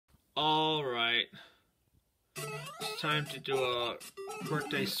Alright, it's time to do a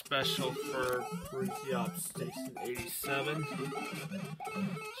birthday special for Breezy Op Station 87.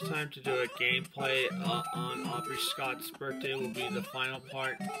 It's time to do a gameplay on Aubrey Scott's birthday will be the final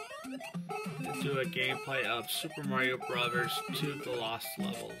part. And do a gameplay of Super Mario Bros. 2 The Lost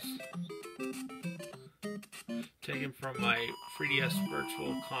Levels. Taken from my 3DS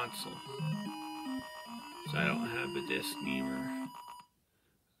Virtual Console. So I don't have a disc neither.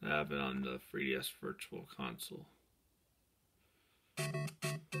 I have it on the 3DS Virtual Console.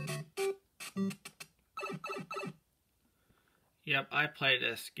 Yep, I play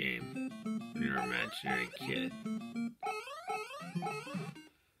this game when you're an imaginary kid.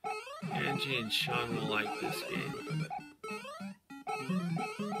 Angie and Sean will like this game.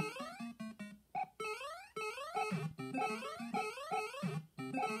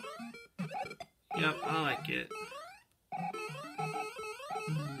 Yep, I like it.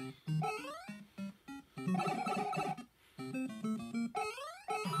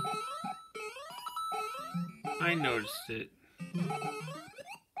 I noticed it.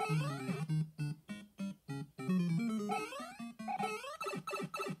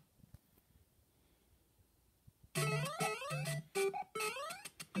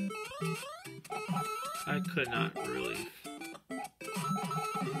 I could not really.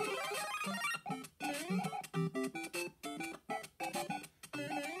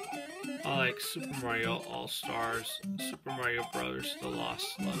 I like Super Mario All-Stars, Super Mario Bros. The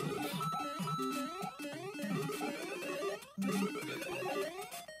Lost Levels.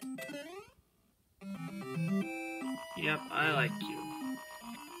 Yep, I like you.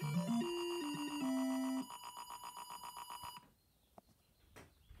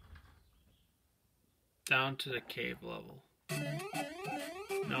 Down to the cave level.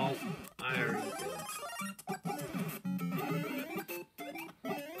 No, I already did.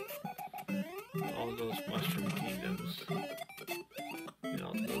 All those mushroom kingdoms. You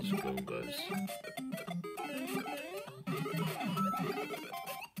know, those Goombas.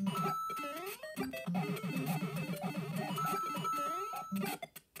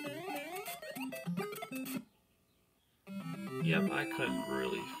 Yep, I couldn't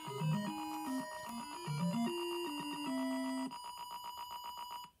really.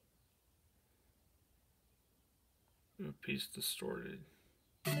 A piece distorted.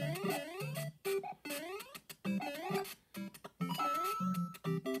 I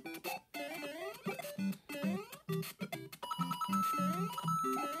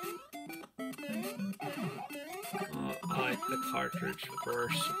like the cartridge for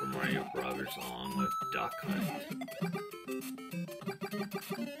Super Mario Bros. Along with Duck Hunt.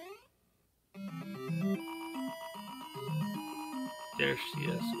 There she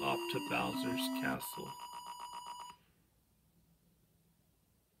is, off to Bowser's castle.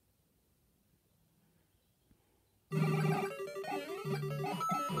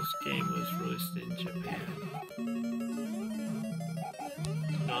 This game was released in Japan.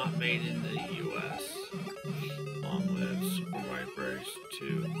 Not made in the US. Long live Super Mario Bros.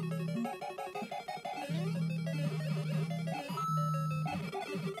 2.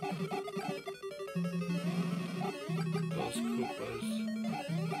 Those Koopas.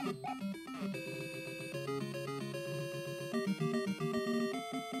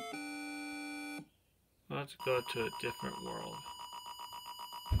 Let's go to a different world.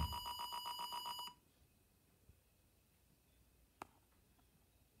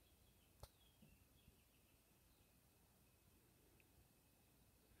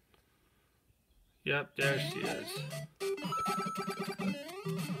 Yep, there she is.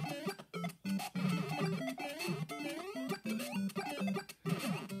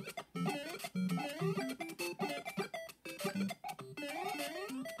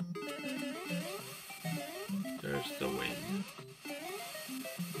 There's the wind.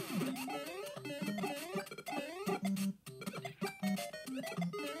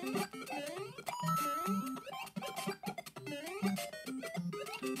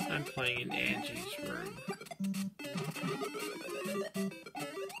 I'm playing in Angie's room.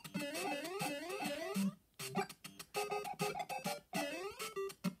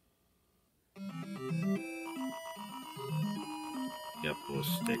 Yep, we'll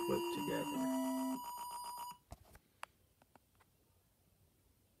stick with together.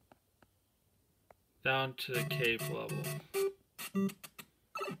 Down to the cave level.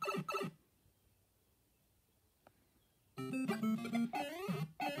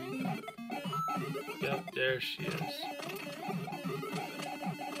 Yep, there she is.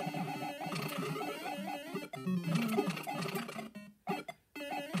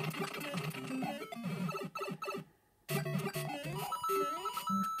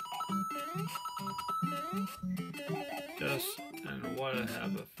 Just, and what I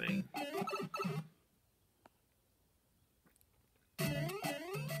have a thing.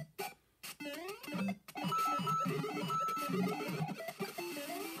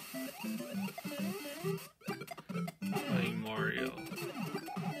 Playing Mario.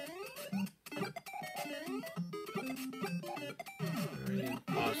 Very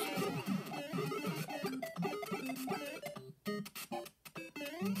impossible.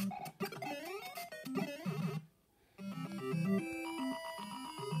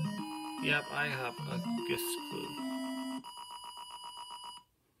 Yep, I have a guess clue.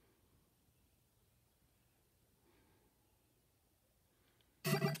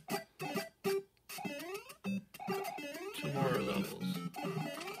 Two more levels.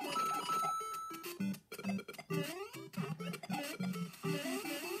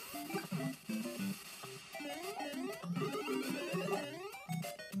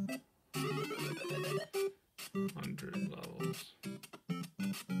 Levels.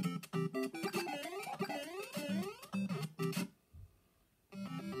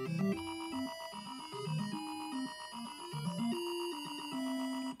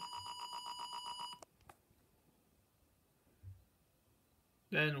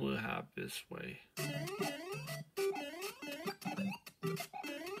 Then we'll have this way.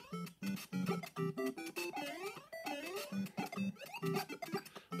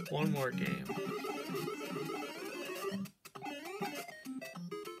 One more game.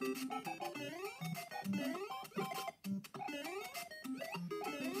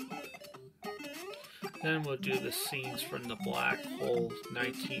 Then we'll do the scenes from the Black Hole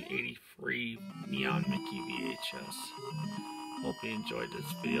 1983 Neon Mickey VHS. Hope you enjoyed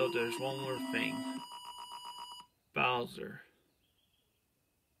this video. There's one more thing. Bowser.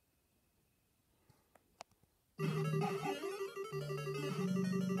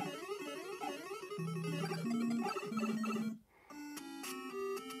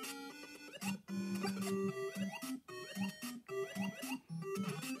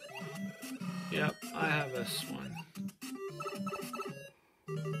 Yep, I have this one.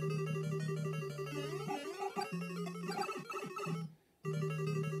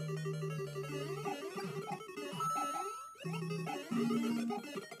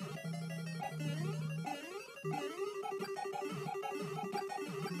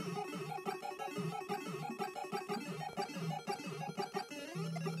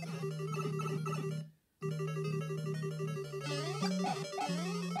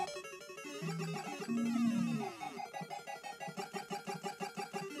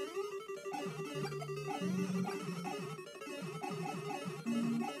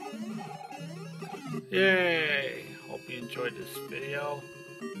 Yay! Hope you enjoyed this video.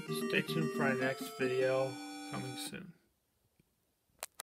 Stay tuned for our next video coming soon.